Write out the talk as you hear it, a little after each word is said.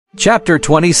Chapter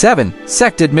 27,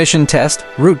 Sect Admission Test,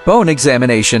 Root Bone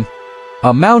Examination.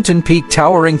 A mountain peak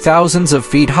towering thousands of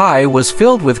feet high was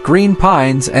filled with green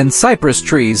pines and cypress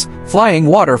trees, flying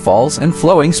waterfalls and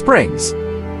flowing springs.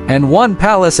 And one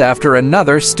palace after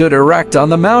another stood erect on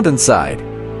the mountainside.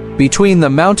 Between the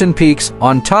mountain peaks,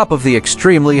 on top of the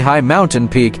extremely high mountain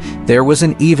peak, there was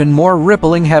an even more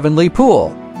rippling heavenly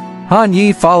pool. Han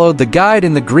Yi followed the guide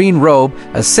in the green robe,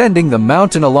 ascending the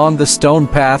mountain along the stone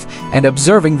path and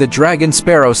observing the dragon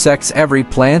sparrow sect's every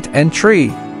plant and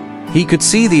tree. He could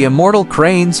see the immortal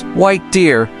cranes, white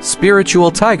deer,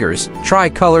 spiritual tigers,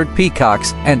 tri-colored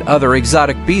peacocks, and other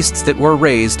exotic beasts that were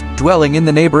raised, dwelling in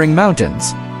the neighboring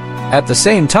mountains. At the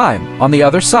same time, on the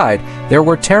other side, there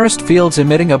were terraced fields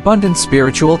emitting abundant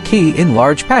spiritual qi in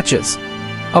large patches.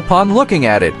 Upon looking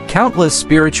at it, countless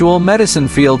spiritual medicine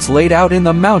fields laid out in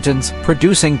the mountains,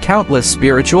 producing countless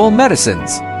spiritual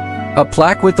medicines. A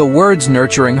plaque with the words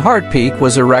Nurturing Heart Peak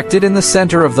was erected in the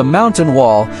center of the mountain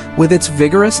wall, with its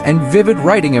vigorous and vivid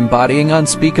writing embodying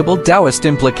unspeakable Taoist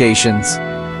implications.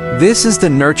 This is the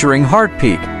Nurturing Heart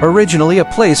Peak, originally a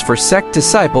place for sect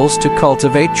disciples to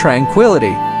cultivate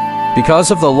tranquility.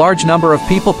 Because of the large number of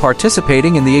people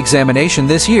participating in the examination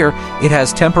this year, it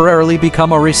has temporarily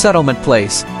become a resettlement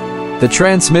place. The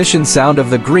transmission sound of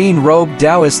the green-robed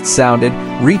Taoist sounded,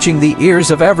 reaching the ears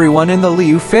of everyone in the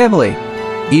Liu family.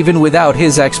 Even without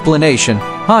his explanation,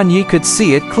 Han Yi could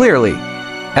see it clearly.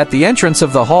 At the entrance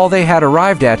of the hall they had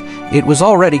arrived at, it was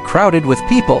already crowded with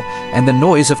people, and the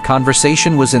noise of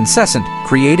conversation was incessant,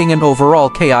 creating an overall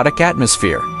chaotic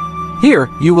atmosphere.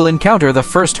 Here, you will encounter the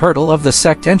first hurdle of the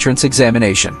sect entrance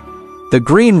examination. The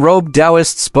green-robed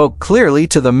Taoist spoke clearly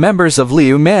to the members of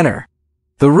Liu Manor.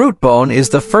 The root bone is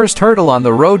the first hurdle on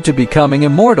the road to becoming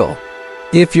immortal.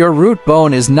 If your root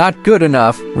bone is not good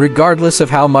enough, regardless of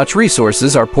how much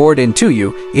resources are poured into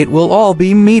you, it will all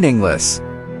be meaningless.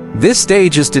 This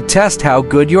stage is to test how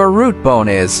good your root bone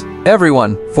is.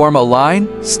 Everyone, form a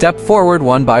line, step forward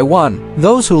one by one.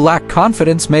 Those who lack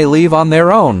confidence may leave on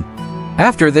their own.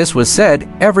 After this was said,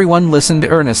 everyone listened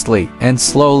earnestly and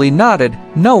slowly nodded.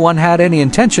 No one had any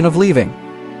intention of leaving.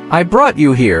 I brought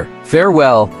you here.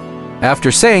 Farewell.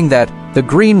 After saying that, the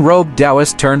green-robed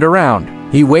Taoist turned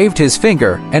around. He waved his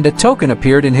finger, and a token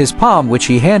appeared in his palm which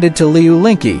he handed to Liu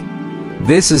Linky.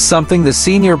 This is something the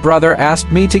senior brother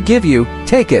asked me to give you.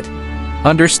 Take it.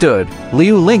 Understood.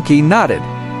 Liu Linky nodded.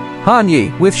 Han Yi,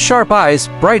 with sharp eyes,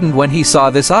 brightened when he saw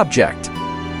this object.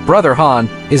 Brother Han,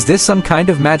 is this some kind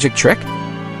of magic trick?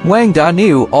 Wang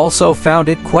Daniu also found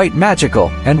it quite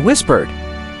magical and whispered,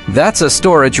 "That's a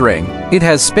storage ring. It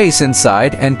has space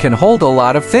inside and can hold a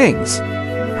lot of things."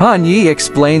 Han Yi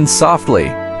explained softly.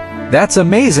 "That's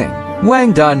amazing."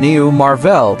 Wang Daniu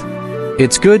marveled.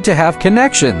 "It's good to have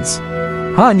connections."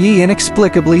 Han Yi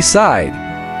inexplicably sighed.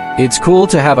 "It's cool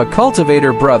to have a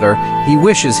cultivator brother. He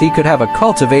wishes he could have a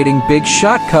cultivating big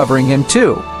shot covering him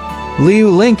too."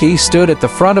 Liu Linky stood at the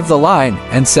front of the line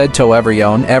and said to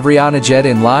everyone get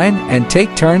in line and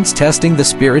take turns testing the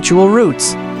spiritual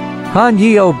roots. Han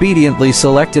Yi obediently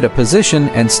selected a position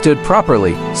and stood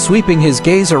properly, sweeping his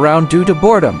gaze around due to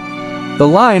boredom. The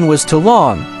line was too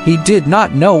long. He did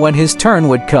not know when his turn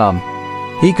would come.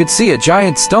 He could see a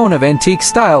giant stone of antique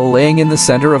style laying in the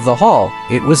center of the hall.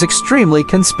 It was extremely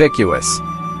conspicuous.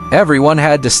 Everyone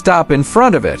had to stop in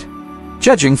front of it.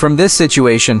 Judging from this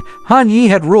situation, Han Yi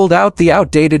had ruled out the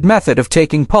outdated method of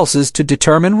taking pulses to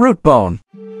determine root bone.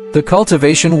 The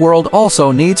cultivation world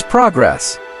also needs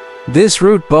progress. This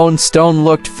root bone stone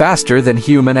looked faster than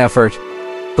human effort.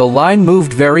 The line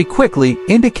moved very quickly,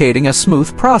 indicating a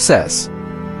smooth process.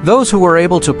 Those who were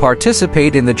able to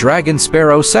participate in the Dragon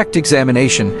Sparrow Sect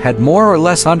examination had more or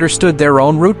less understood their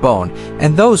own root bone,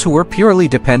 and those who were purely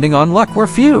depending on luck were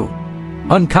few.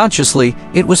 Unconsciously,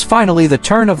 it was finally the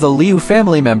turn of the Liu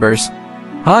family members.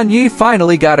 Han Yi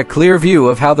finally got a clear view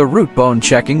of how the root bone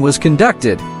checking was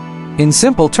conducted. In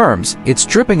simple terms, it's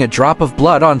dripping a drop of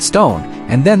blood on stone,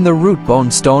 and then the root bone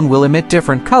stone will emit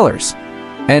different colors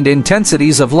and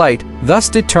intensities of light, thus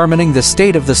determining the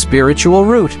state of the spiritual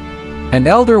root. An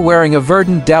elder wearing a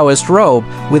verdant Taoist robe,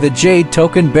 with a jade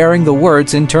token bearing the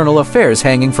words Internal Affairs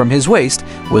hanging from his waist,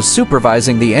 was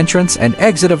supervising the entrance and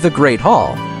exit of the Great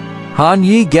Hall. Han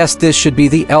Yi guessed this should be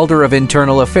the Elder of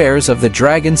Internal Affairs of the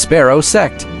Dragon Sparrow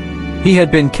Sect. He had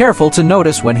been careful to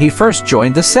notice when he first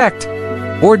joined the sect.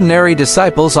 Ordinary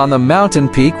disciples on the mountain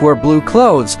peak wore blue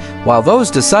clothes, while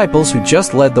those disciples who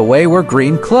just led the way wore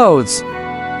green clothes.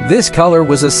 This color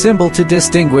was a symbol to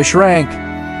distinguish rank.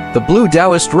 The blue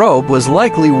Taoist robe was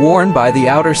likely worn by the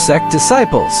outer sect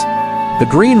disciples. The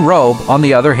green robe, on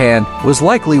the other hand, was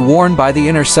likely worn by the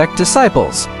inner sect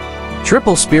disciples.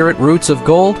 Triple spirit roots of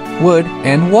gold, wood,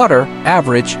 and water,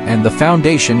 average, and the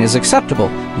foundation is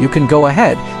acceptable. You can go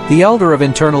ahead, the Elder of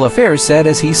Internal Affairs said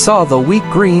as he saw the weak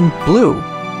green, blue,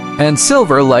 and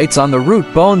silver lights on the root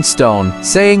bone stone,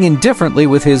 saying indifferently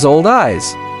with his old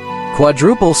eyes.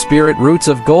 Quadruple spirit roots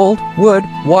of gold, wood,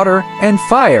 water, and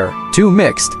fire. Too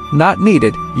mixed, not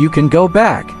needed, you can go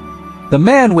back. The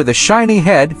man with a shiny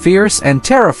head, fierce and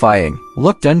terrifying,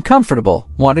 looked uncomfortable,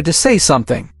 wanted to say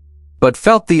something, but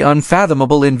felt the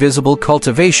unfathomable invisible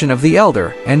cultivation of the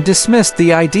elder and dismissed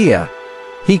the idea.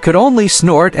 He could only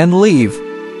snort and leave.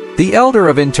 The Elder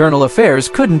of Internal Affairs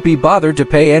couldn't be bothered to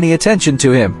pay any attention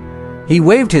to him. He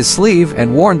waved his sleeve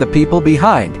and warned the people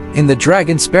behind, "In the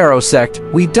Dragon Sparrow sect,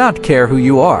 we don't care who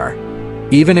you are.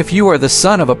 Even if you are the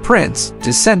son of a prince,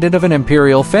 descendant of an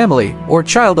imperial family, or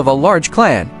child of a large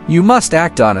clan, you must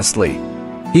act honestly.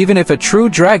 Even if a true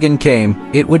dragon came,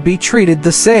 it would be treated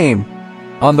the same.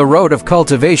 On the road of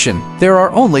cultivation, there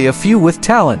are only a few with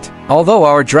talent. Although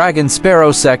our Dragon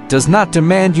Sparrow sect does not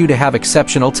demand you to have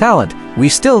exceptional talent, we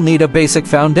still need a basic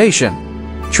foundation.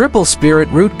 Triple spirit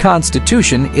root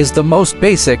constitution is the most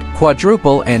basic,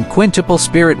 quadruple and quintuple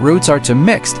spirit roots are too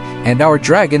mixed, and our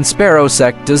Dragon Sparrow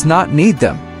sect does not need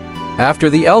them." After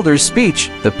the elder's speech,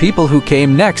 the people who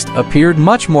came next appeared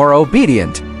much more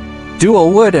obedient.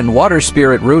 Dual wood and water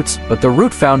spirit roots, but the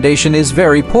root foundation is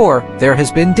very poor, there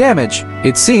has been damage.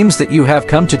 It seems that you have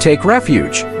come to take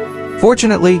refuge.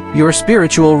 Fortunately, your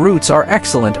spiritual roots are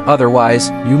excellent,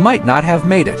 otherwise, you might not have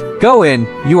made it. Go in,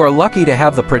 you are lucky to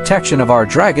have the protection of our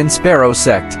Dragon Sparrow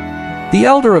sect. The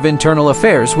Elder of Internal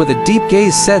Affairs with a deep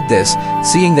gaze said this,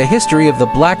 seeing the history of the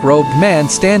black-robed man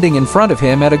standing in front of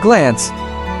him at a glance.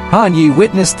 Han Yi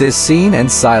witnessed this scene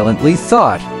and silently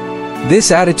thought,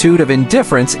 "This attitude of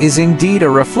indifference is indeed a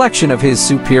reflection of his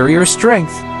superior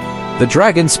strength." The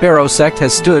Dragon Sparrow sect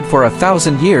has stood for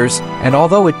 1,000 years, and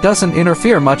although it doesn't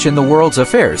interfere much in the world's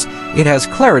affairs, it has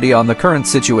clarity on the current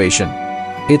situation.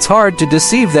 It's hard to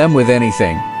deceive them with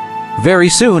anything. Very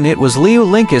soon it was Liu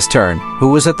Linka's turn, who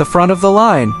was at the front of the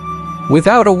line.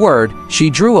 Without a word,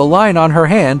 she drew a line on her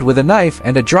hand with a knife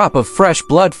and a drop of fresh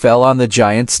blood fell on the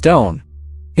giant stone.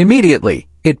 Immediately,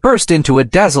 it burst into a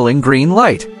dazzling green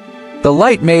light. The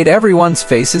light made everyone's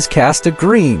faces cast a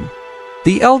green.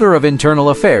 The Elder of Internal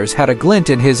Affairs had a glint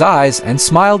in his eyes and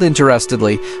smiled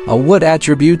interestedly. A wood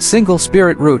attribute single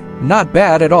spirit root, not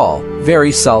bad at all,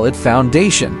 very solid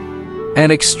foundation. An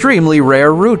extremely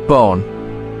rare root bone.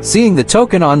 Seeing the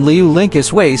token on Liu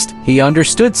Linka's waist, he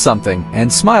understood something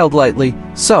and smiled lightly.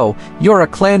 "So, you're a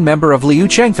clan member of Liu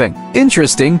Chengfeng.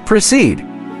 Interesting, proceed."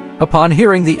 Upon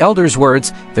hearing the elder's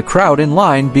words, the crowd in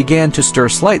line began to stir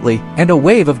slightly, and a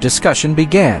wave of discussion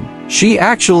began. She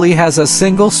actually has a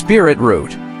single spirit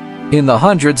root. In the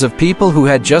hundreds of people who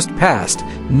had just passed,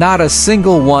 not a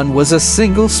single one was a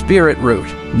single spirit root.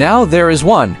 Now there is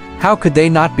one, how could they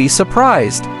not be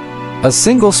surprised? A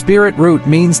single spirit root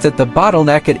means that the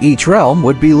bottleneck at each realm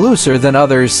would be looser than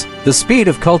others. The speed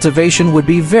of cultivation would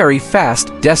be very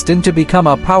fast, destined to become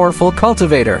a powerful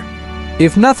cultivator.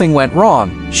 If nothing went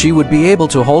wrong, she would be able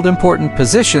to hold important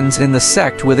positions in the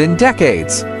sect within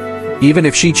decades. Even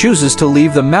if she chooses to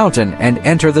leave the mountain and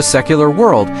enter the secular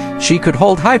world, she could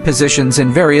hold high positions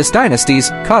in various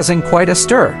dynasties, causing quite a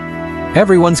stir.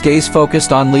 Everyone's gaze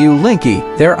focused on Liu Linki,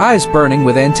 their eyes burning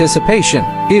with anticipation.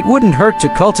 It wouldn't hurt to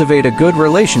cultivate a good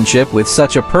relationship with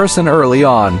such a person early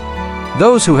on.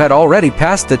 Those who had already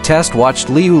passed the test watched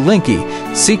Liu Linki,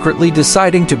 secretly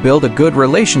deciding to build a good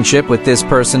relationship with this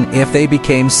person if they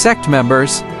became sect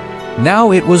members.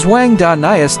 Now it was Wang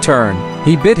Dania's turn.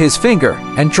 He bit his finger,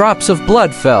 and drops of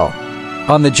blood fell.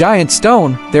 On the giant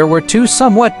stone, there were two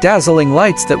somewhat dazzling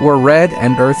lights that were red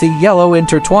and earthy yellow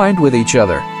intertwined with each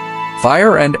other.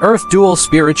 Fire and earth dual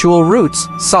spiritual roots,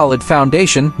 solid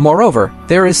foundation. Moreover,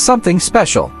 there is something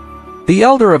special. The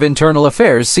Elder of Internal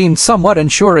Affairs seemed somewhat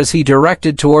unsure as he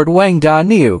directed toward Wang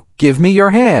Daniu. "Give me your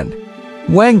hand."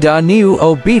 Wang Daniu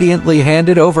obediently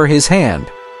handed over his hand.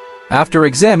 After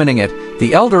examining it,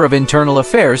 the Elder of Internal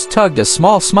Affairs tugged a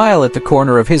small smile at the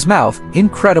corner of his mouth.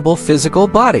 Incredible physical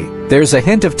body. There's a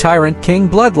hint of Tyrant King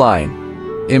bloodline.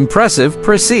 Impressive,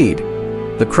 proceed.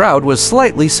 The crowd was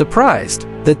slightly surprised.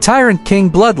 The Tyrant King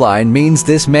bloodline means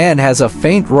this man has a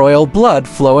faint royal blood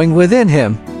flowing within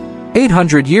him.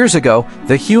 800 years ago,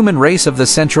 the human race of the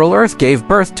Central Earth gave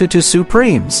birth to two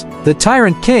supremes. The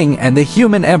Tyrant King and the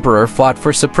Human Emperor fought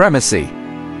for supremacy.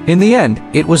 In the end,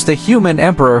 it was the Human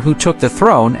Emperor who took the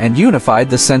throne and unified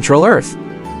the Central Earth.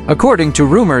 According to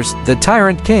rumors, the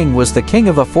Tyrant King was the king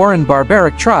of a foreign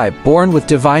barbaric tribe born with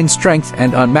divine strength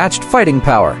and unmatched fighting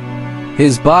power.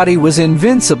 His body was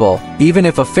invincible. Even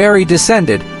if a fairy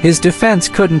descended, his defense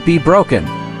couldn't be broken.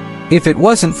 If it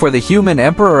wasn't for the human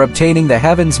emperor obtaining the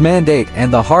heavens mandate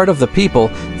and the heart of the people,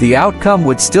 the outcome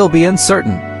would still be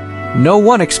uncertain. No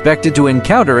one expected to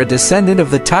encounter a descendant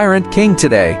of the tyrant king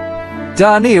today.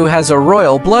 Dan Yu has a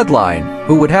royal bloodline,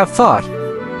 who would have thought?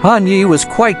 Han Yi was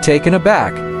quite taken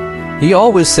aback. He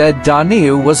always said Dan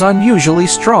Yu was unusually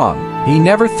strong. He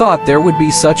never thought there would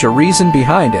be such a reason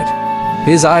behind it.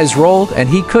 His eyes rolled and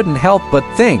he couldn't help but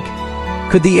think,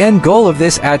 could the end goal of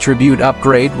this attribute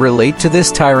upgrade relate to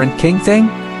this tyrant king thing?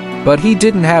 But he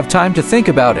didn't have time to think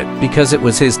about it because it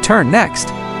was his turn next.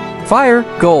 Fire,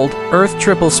 gold, earth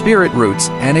triple spirit roots,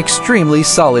 and extremely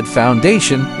solid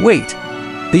foundation, wait.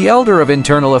 The Elder of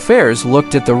Internal Affairs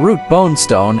looked at the root bone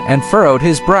stone and furrowed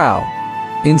his brow.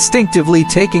 Instinctively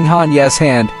taking Han Ye's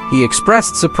hand, he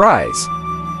expressed surprise.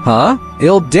 Huh?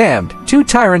 Ill-damned, 2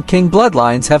 Tyrant King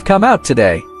bloodlines have come out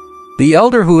today. The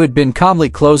elder, who had been calmly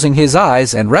closing his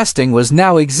eyes and resting, was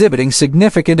now exhibiting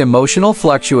significant emotional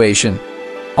fluctuation.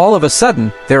 All of a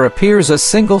sudden, there appears a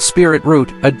single spirit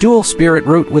root, a dual spirit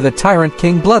root with a Tyrant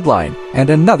King bloodline,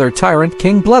 and another Tyrant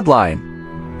King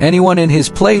bloodline. Anyone in his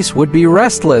place would be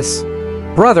restless.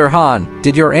 Brother Han,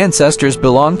 did your ancestors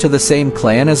belong to the same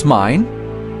clan as mine?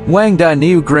 Wang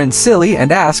Daniu grinned silly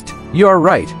and asked, You're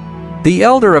right. The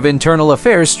Elder of Internal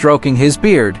Affairs, stroking his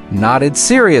beard, nodded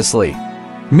seriously.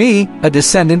 Me, a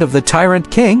descendant of the Tyrant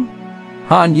King?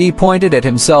 Han Yi pointed at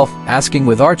himself, asking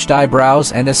with arched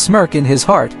eyebrows and a smirk in his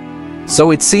heart.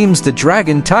 So it seems the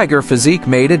dragon tiger physique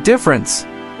made a difference.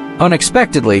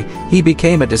 Unexpectedly, he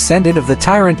became a descendant of the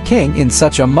Tyrant King in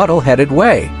such a muddle-headed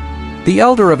way. The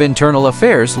Elder of Internal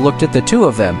Affairs looked at the two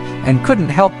of them and couldn't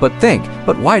help but think,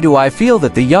 but why do I feel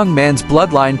that the young man's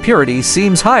bloodline purity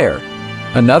seems higher?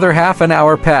 Another half an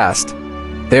hour passed.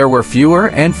 There were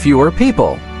fewer and fewer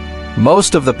people.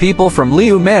 Most of the people from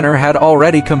Liu Manor had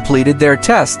already completed their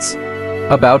tests.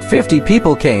 About 50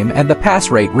 people came and the pass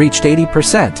rate reached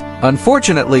 80%.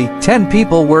 Unfortunately, 10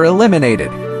 people were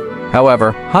eliminated.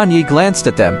 However, Han Yi glanced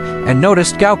at them and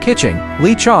noticed Gao Qiqing,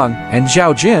 Li Chong, and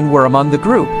Zhao Jin were among the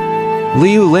group.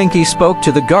 Liu Linky spoke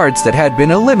to the guards that had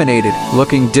been eliminated,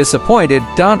 looking disappointed.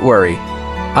 Don't worry.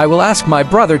 I will ask my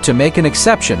brother to make an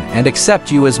exception and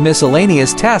accept you as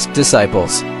miscellaneous task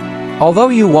disciples. Although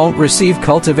you won't receive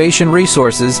cultivation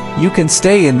resources, you can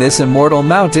stay in this immortal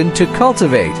mountain to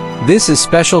cultivate. This is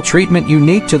special treatment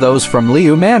unique to those from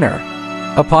Liu Manor.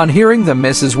 Upon hearing the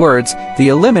Mrs. words, the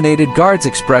eliminated guards'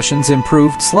 expressions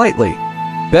improved slightly.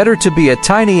 Better to be a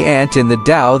tiny ant in the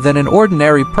Tao than an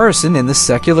ordinary person in the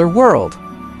secular world.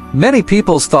 Many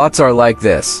people's thoughts are like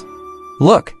this.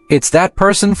 Look, it's that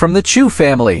person from the Chu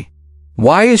family.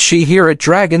 Why is she here at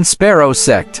Dragon Sparrow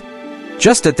Sect?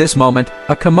 Just at this moment,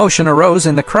 a commotion arose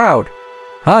in the crowd.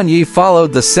 Han Yi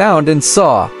followed the sound and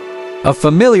saw a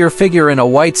familiar figure in a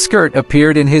white skirt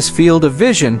appeared in his field of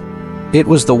vision. It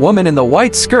was the woman in the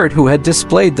white skirt who had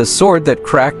displayed the sword that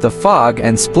cracked the fog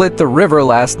and split the river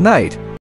last night.